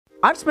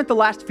I've spent the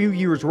last few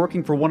years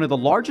working for one of the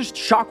largest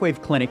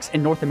shockwave clinics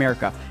in North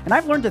America, and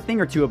I've learned a thing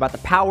or two about the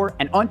power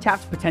and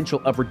untapped potential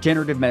of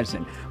regenerative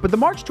medicine. But the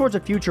march towards a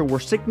future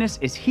where sickness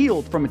is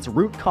healed from its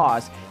root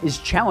cause is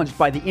challenged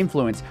by the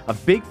influence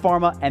of big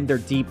pharma and their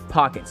deep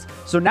pockets.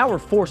 So now we're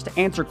forced to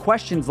answer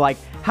questions like,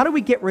 how do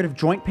we get rid of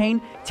joint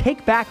pain,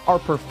 take back our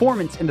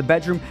performance in the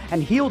bedroom,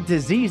 and heal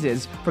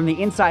diseases from the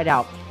inside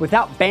out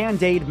without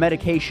band-aid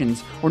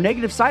medications or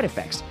negative side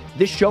effects?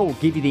 This show will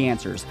give you the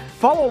answers.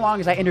 Follow along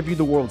as I interview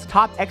the world's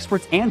top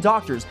experts and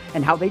doctors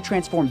and how they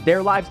transform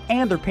their lives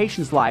and their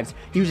patients' lives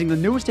using the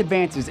newest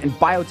advances in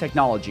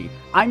biotechnology.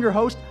 I'm your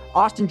host,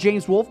 Austin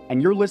James Wolf,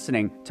 and you're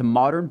listening to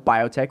Modern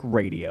Biotech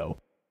Radio.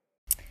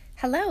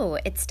 Hello,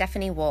 it's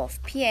Stephanie Wolf,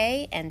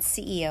 PA and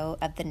CEO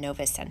of the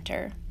Nova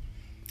Center.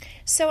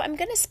 So I'm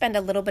going to spend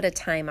a little bit of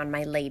time on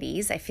my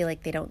ladies. I feel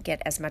like they don't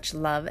get as much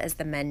love as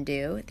the men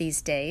do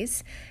these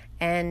days.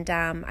 And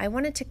I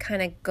wanted to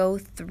kind of go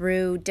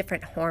through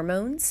different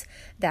hormones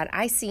that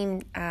I see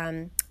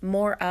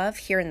more of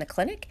here in the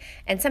clinic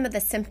and some of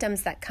the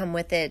symptoms that come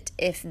with it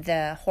if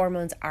the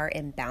hormones are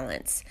in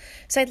balance.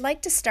 So I'd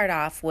like to start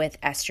off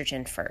with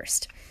estrogen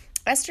first.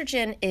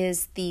 Estrogen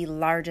is the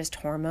largest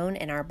hormone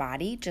in our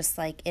body, just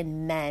like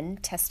in men,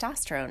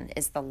 testosterone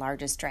is the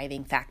largest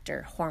driving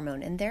factor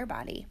hormone in their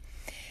body.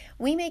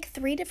 We make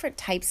 3 different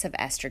types of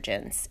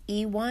estrogens,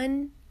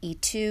 E1,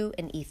 E2,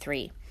 and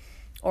E3.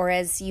 Or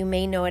as you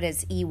may know it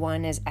as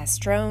E1 is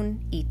estrone,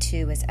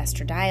 E2 is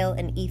estradiol,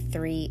 and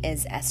E3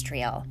 is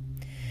estriol.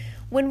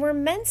 When we're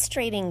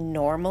menstruating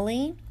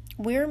normally,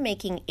 we're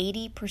making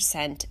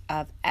 80%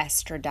 of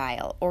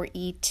estradiol, or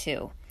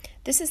E2.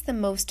 This is the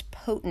most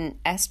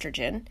potent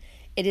estrogen.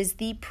 It is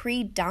the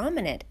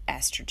predominant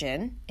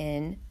estrogen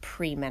in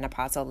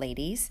premenopausal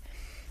ladies,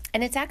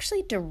 and it's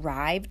actually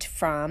derived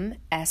from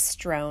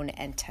estrone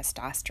and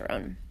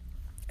testosterone.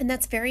 And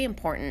that's very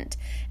important,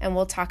 and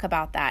we'll talk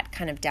about that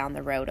kind of down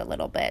the road a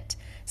little bit.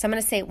 So I'm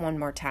going to say it one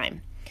more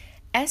time.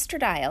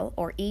 Estradiol,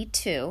 or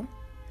E2,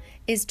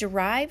 is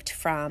derived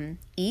from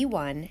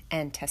E1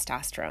 and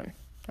testosterone,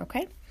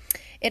 okay?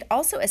 It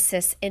also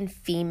assists in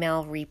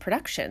female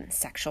reproduction,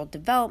 sexual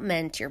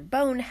development, your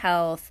bone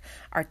health,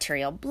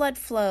 arterial blood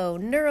flow,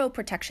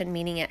 neuroprotection,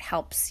 meaning it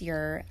helps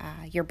your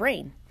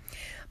brain.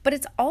 But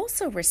it's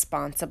also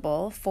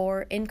responsible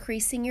for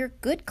increasing your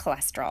good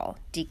cholesterol,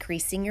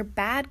 decreasing your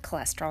bad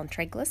cholesterol and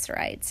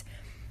triglycerides.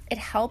 It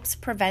helps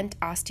prevent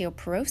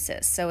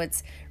osteoporosis, so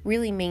it's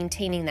really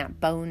maintaining that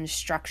bone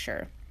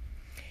structure.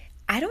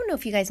 I don't know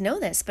if you guys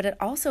know this, but it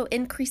also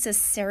increases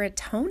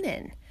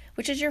serotonin,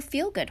 which is your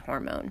feel-good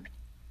hormone.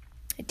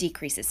 It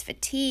decreases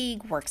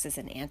fatigue, works as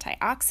an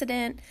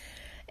antioxidant.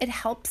 It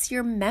helps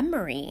your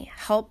memory,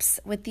 helps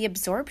with the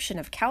absorption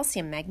of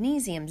calcium,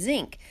 magnesium,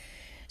 zinc.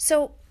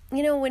 So,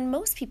 when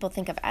most people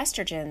think of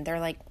estrogen, they're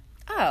like,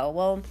 oh,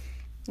 well,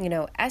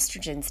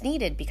 estrogen's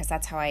needed because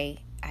that's how I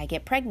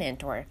get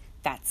pregnant, or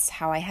that's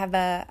how I have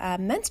a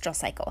menstrual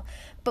cycle.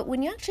 But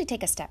when you actually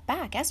take a step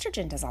back,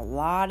 estrogen does a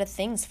lot of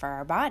things for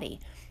our body.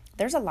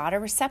 There's a lot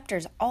of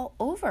receptors all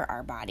over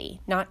our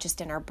body, not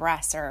just in our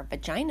breasts or our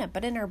vagina,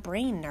 but in our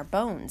brain and our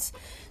bones.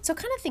 So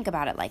kind of think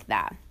about it like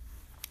that.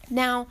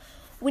 Now,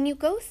 when you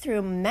go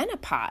through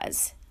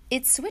menopause,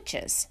 it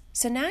switches.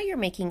 So now you're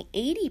making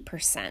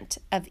 80%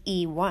 of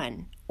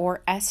E1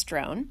 or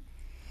estrone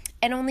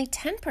and only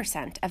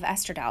 10% of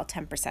estradiol,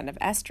 10% of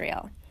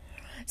estriol.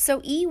 So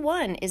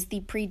E1 is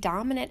the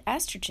predominant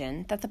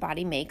estrogen that the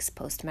body makes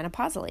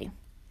postmenopausally.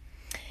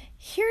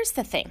 Here's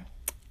the thing.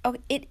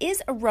 It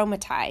is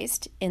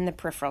aromatized in the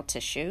peripheral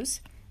tissues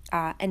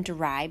and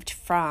derived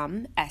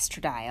from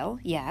estradiol,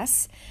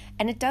 yes,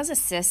 and it does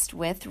assist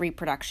with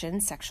reproduction,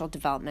 sexual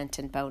development,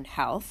 and bone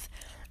health.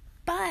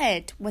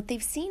 But what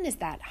they've seen is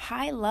that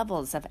high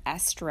levels of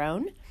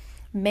estrone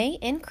may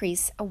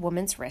increase a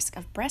woman's risk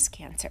of breast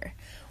cancer,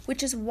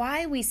 which is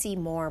why we see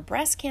more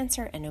breast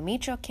cancer,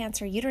 endometrial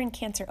cancer, uterine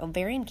cancer,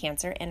 ovarian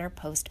cancer in our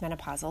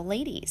postmenopausal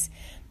ladies.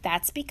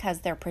 That's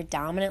because they're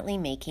predominantly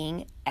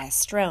making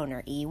estrone,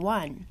 or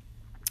E1.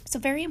 So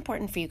very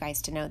important for you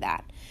guys to know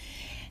that.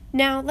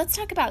 Now, let's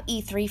talk about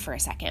E3 for a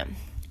second.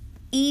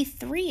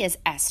 E3 is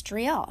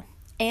estriol.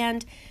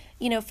 And,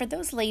 for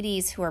those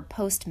ladies who are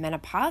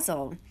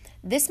postmenopausal,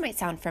 this might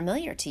sound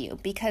familiar to you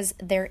because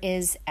there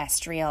is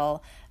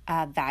estriol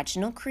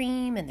vaginal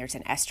cream and there's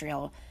an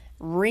estriol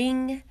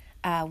ring,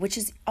 which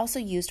is also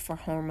used for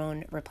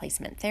hormone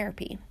replacement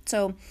therapy.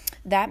 So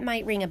that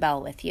might ring a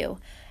bell with you.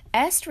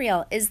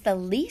 Estriol is the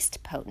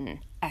least potent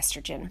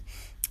estrogen.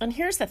 And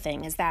here's the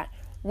thing is that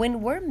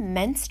when we're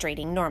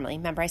menstruating normally,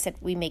 remember I said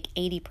we make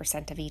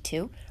 80% of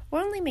E2,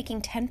 we're only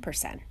making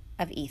 10%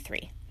 of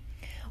E3.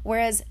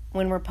 Whereas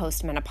when we're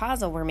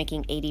postmenopausal, we're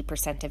making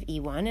 80% of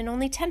E1 and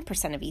only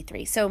 10% of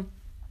E3. So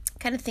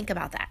kind of think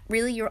about that.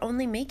 Really, you're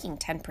only making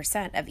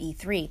 10% of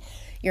E3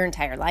 your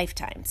entire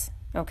lifetimes,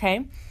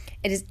 okay?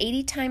 It is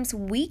 80 times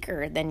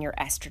weaker than your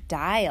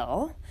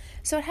estradiol,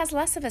 so it has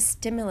less of a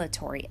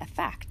stimulatory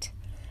effect.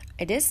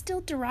 It is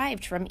still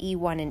derived from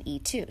E1 and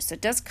E2, so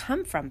it does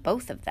come from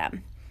both of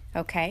them.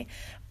 okay?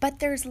 But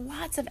there's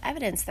lots of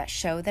evidence that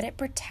show that it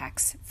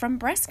protects from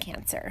breast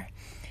cancer.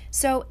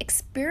 So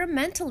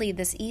experimentally,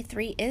 this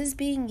E3 is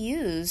being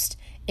used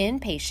in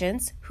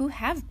patients who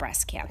have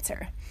breast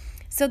cancer.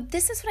 So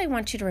this is what I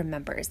want you to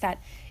remember, is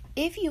that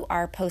if you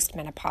are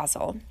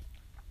postmenopausal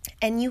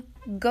and you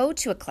go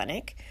to a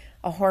clinic,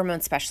 a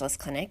hormone specialist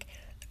clinic,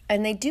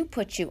 and they do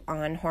put you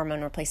on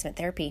hormone replacement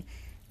therapy,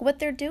 what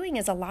they're doing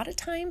is a lot of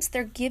times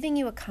they're giving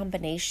you a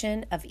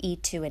combination of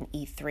E2 and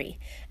E3.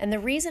 And the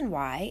reason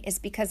why is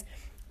because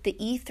the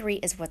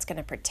E3 is what's going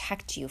to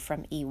protect you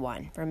from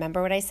E1.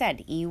 Remember what I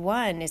said,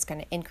 E1 is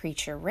going to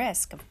increase your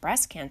risk of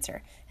breast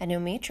cancer,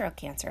 endometrial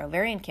cancer,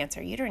 ovarian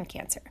cancer, uterine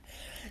cancer.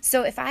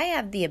 So if I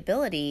have the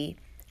ability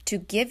to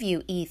give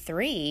you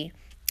E3,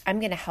 I'm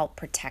going to help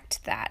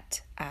protect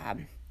that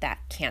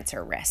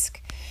cancer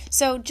risk.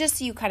 So just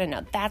so you kind of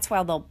know, that's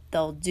why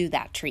they'll do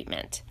that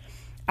treatment.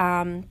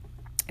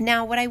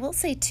 Now, what I will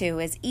say too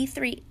is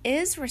E3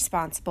 is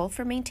responsible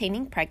for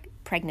maintaining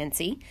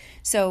pregnancy.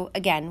 So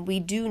again, we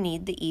do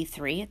need the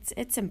E3.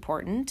 It's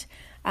important.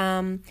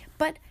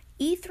 But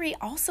E3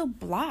 also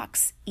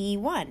blocks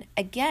E1,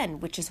 again,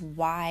 which is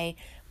why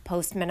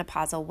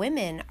postmenopausal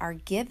women are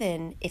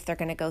given, if they're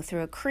going to go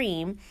through a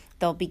cream,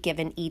 they'll be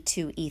given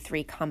E2,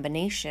 E3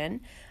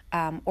 combination.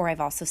 Or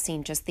I've also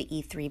seen just the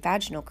E3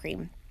 vaginal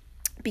cream,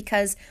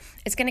 because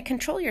it's going to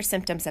control your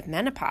symptoms of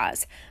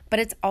menopause, but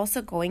it's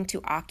also going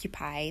to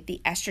occupy the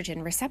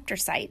estrogen receptor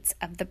sites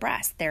of the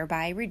breast,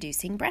 thereby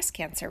reducing breast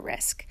cancer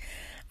risk.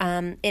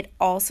 It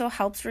also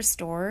helps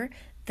restore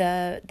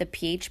the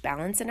pH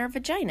balance in our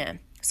vagina.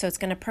 So it's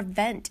going to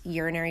prevent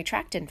urinary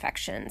tract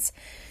infections.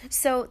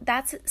 So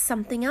that's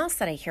something else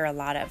that I hear a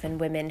lot of in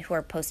women who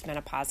are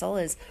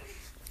postmenopausal is,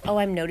 oh,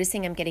 I'm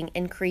noticing I'm getting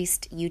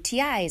increased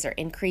UTIs or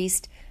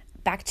increased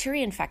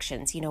bacteria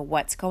infections.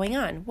 What's going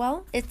on?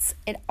 Well, it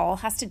all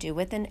has to do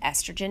with an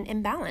estrogen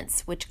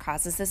imbalance, which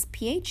causes this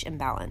pH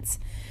imbalance.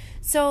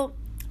 So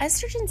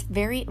estrogen's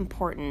very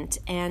important,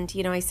 and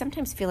I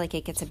sometimes feel like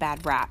it gets a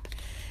bad rap.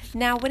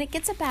 Now, when it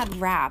gets a bad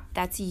rap,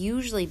 that's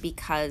usually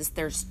because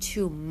there's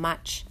too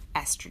much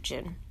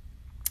estrogen.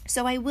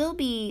 So I will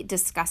be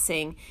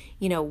discussing,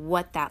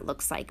 what that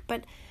looks like,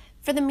 but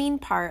for the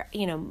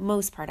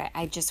most part,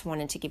 I just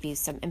wanted to give you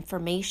some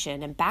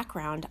information and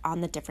background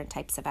on the different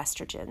types of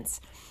estrogens.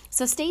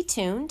 So stay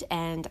tuned,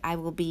 and I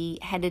will be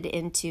headed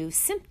into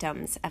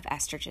symptoms of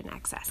estrogen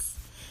excess.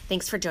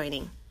 Thanks for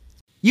joining.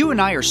 You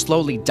and I are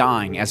slowly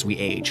dying as we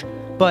age,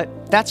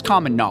 but that's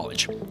common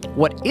knowledge.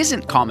 What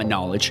isn't common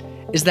knowledge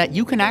is that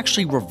you can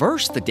actually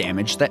reverse the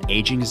damage that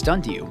aging has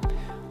done to you.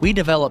 We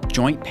develop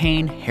joint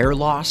pain, hair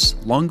loss,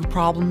 lung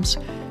problems,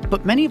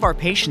 but many of our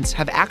patients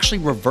have actually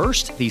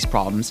reversed these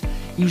problems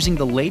using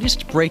the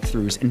latest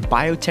breakthroughs in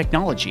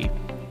biotechnology.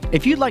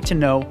 If you'd like to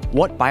know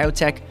what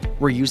biotech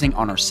we're using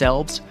on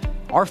ourselves,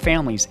 our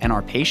families, and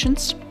our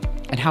patients,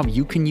 and how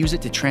you can use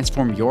it to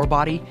transform your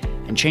body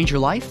and change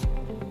your life,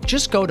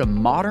 just go to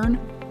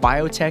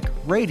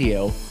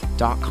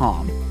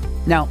modernbiotechradio.com.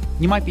 Now,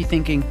 you might be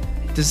thinking,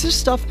 does this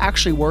stuff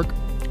actually work?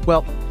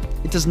 Well,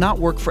 it does not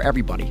work for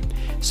everybody.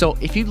 So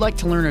if you'd like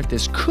to learn if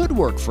this could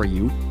work for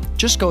you,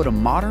 just go to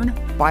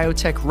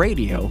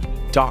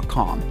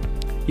modernbiotechradio.com.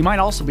 You might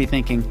also be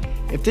thinking,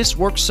 if this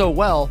works so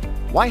well,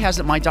 why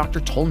hasn't my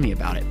doctor told me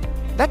about it?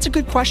 That's a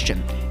good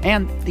question,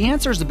 and the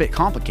answer is a bit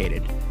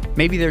complicated.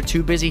 Maybe they're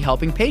too busy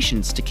helping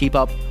patients to keep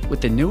up with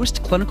the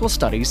newest clinical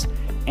studies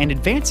and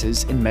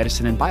advances in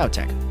medicine and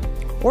biotech.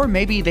 Or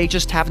maybe they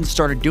just haven't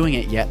started doing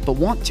it yet but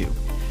want to.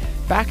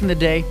 Back in the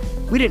day,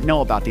 we didn't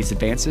know about these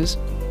advances,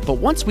 but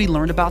once we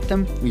learned about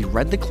them, we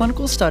read the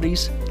clinical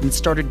studies and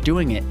started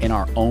doing it in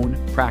our own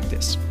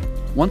practice.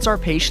 Once our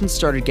patients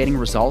started getting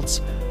results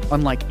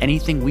unlike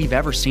anything we've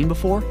ever seen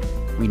before,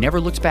 we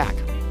never looked back.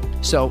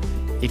 So,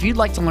 if you'd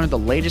like to learn the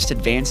latest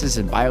advances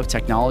in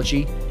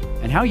biotechnology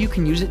and how you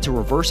can use it to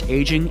reverse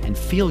aging and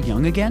feel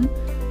young again,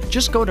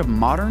 just go to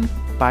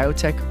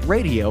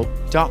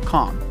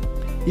modernbiotechradio.com.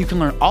 You can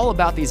learn all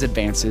about these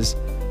advances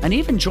and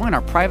even join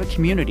our private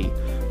community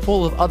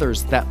full of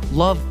others that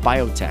love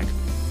biotech.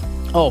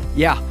 Oh,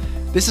 yeah,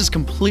 this is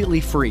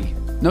completely free,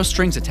 no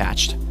strings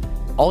attached.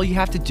 All you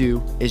have to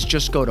do is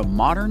just go to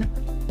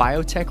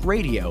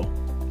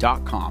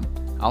modernbiotechradio.com.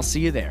 I'll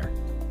see you there.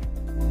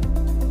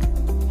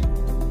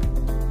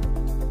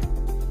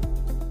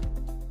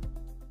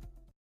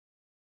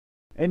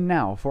 And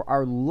now for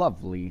our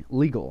lovely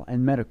legal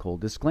and medical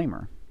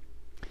disclaimer.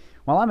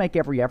 While I make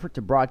every effort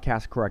to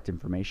broadcast correct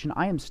information,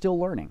 I am still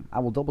learning. I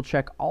will double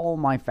check all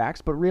my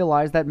facts, but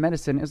realize that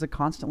medicine is a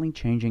constantly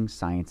changing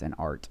science and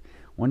art.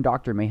 One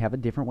doctor may have a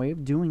different way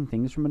of doing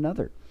things from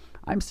another.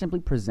 I'm simply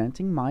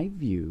presenting my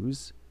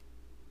views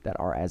that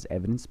are as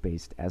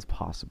evidence-based as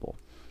possible.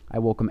 I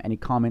welcome any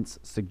comments,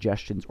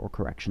 suggestions, or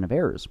correction of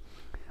errors.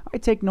 I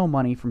take no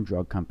money from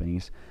drug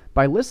companies.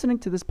 By listening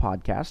to this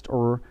podcast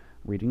or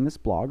reading this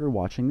blog or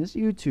watching this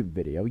YouTube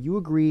video, you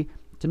agree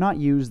to not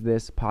use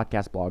this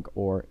podcast, blog,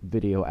 or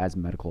video as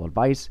medical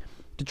advice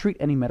to treat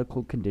any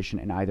medical condition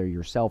in either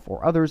yourself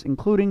or others,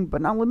 including,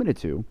 but not limited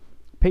to,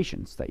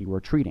 patients that you are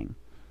treating.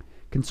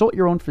 Consult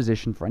your own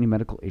physician for any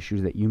medical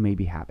issues that you may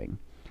be having.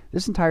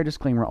 This entire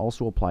disclaimer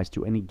also applies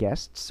to any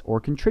guests or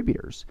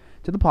contributors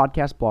to the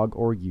podcast, blog,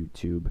 or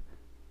YouTube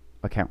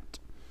account.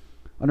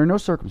 Under no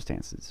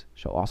circumstances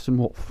shall Austin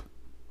Wolf,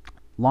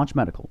 Launch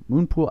Medical,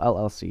 Moonpool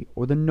LLC,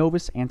 or the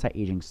Novus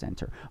Anti-Aging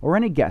Center, or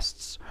any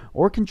guests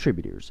or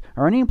contributors,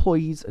 or any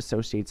employees,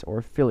 associates, or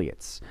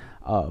affiliates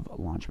of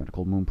Launch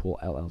Medical,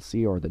 Moonpool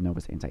LLC, or the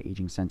Novus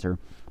Anti-Aging Center,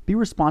 be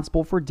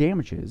responsible for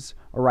damages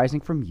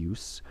arising from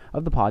use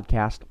of the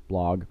podcast,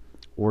 blog,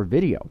 or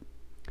video.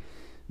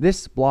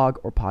 This blog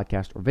or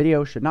podcast or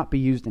video should not be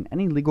used in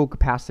any legal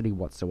capacity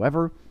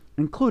whatsoever,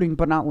 including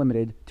but not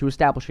limited to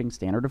establishing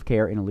standard of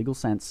care in a legal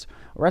sense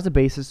or as a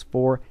basis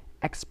for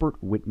expert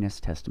witness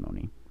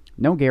testimony.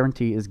 No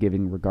guarantee is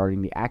given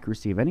regarding the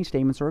accuracy of any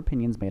statements or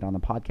opinions made on the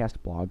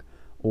podcast, blog,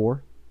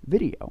 or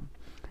video.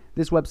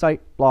 This website,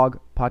 blog,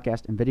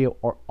 podcast, and video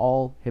are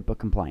all HIPAA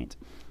compliant.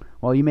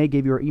 While you may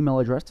give your email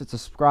address to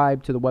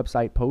subscribe to the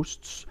website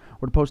posts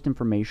or to post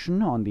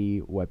information on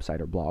the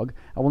website or blog,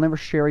 I will never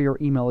share your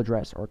email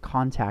address or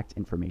contact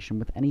information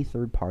with any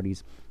third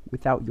parties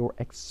without your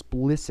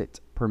explicit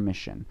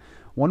permission.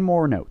 One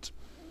more note.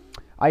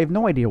 I have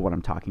no idea what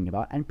I'm talking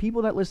about, and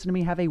people that listen to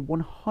me have a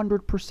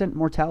 100%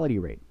 mortality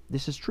rate.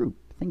 This is true.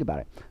 Think about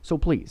it. So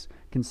please,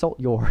 consult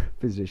your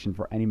physician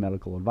for any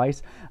medical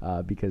advice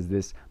because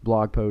this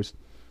blog post,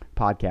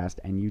 podcast,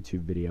 and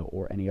YouTube video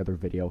or any other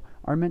video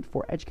are meant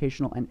for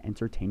educational and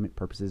entertainment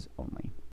purposes only.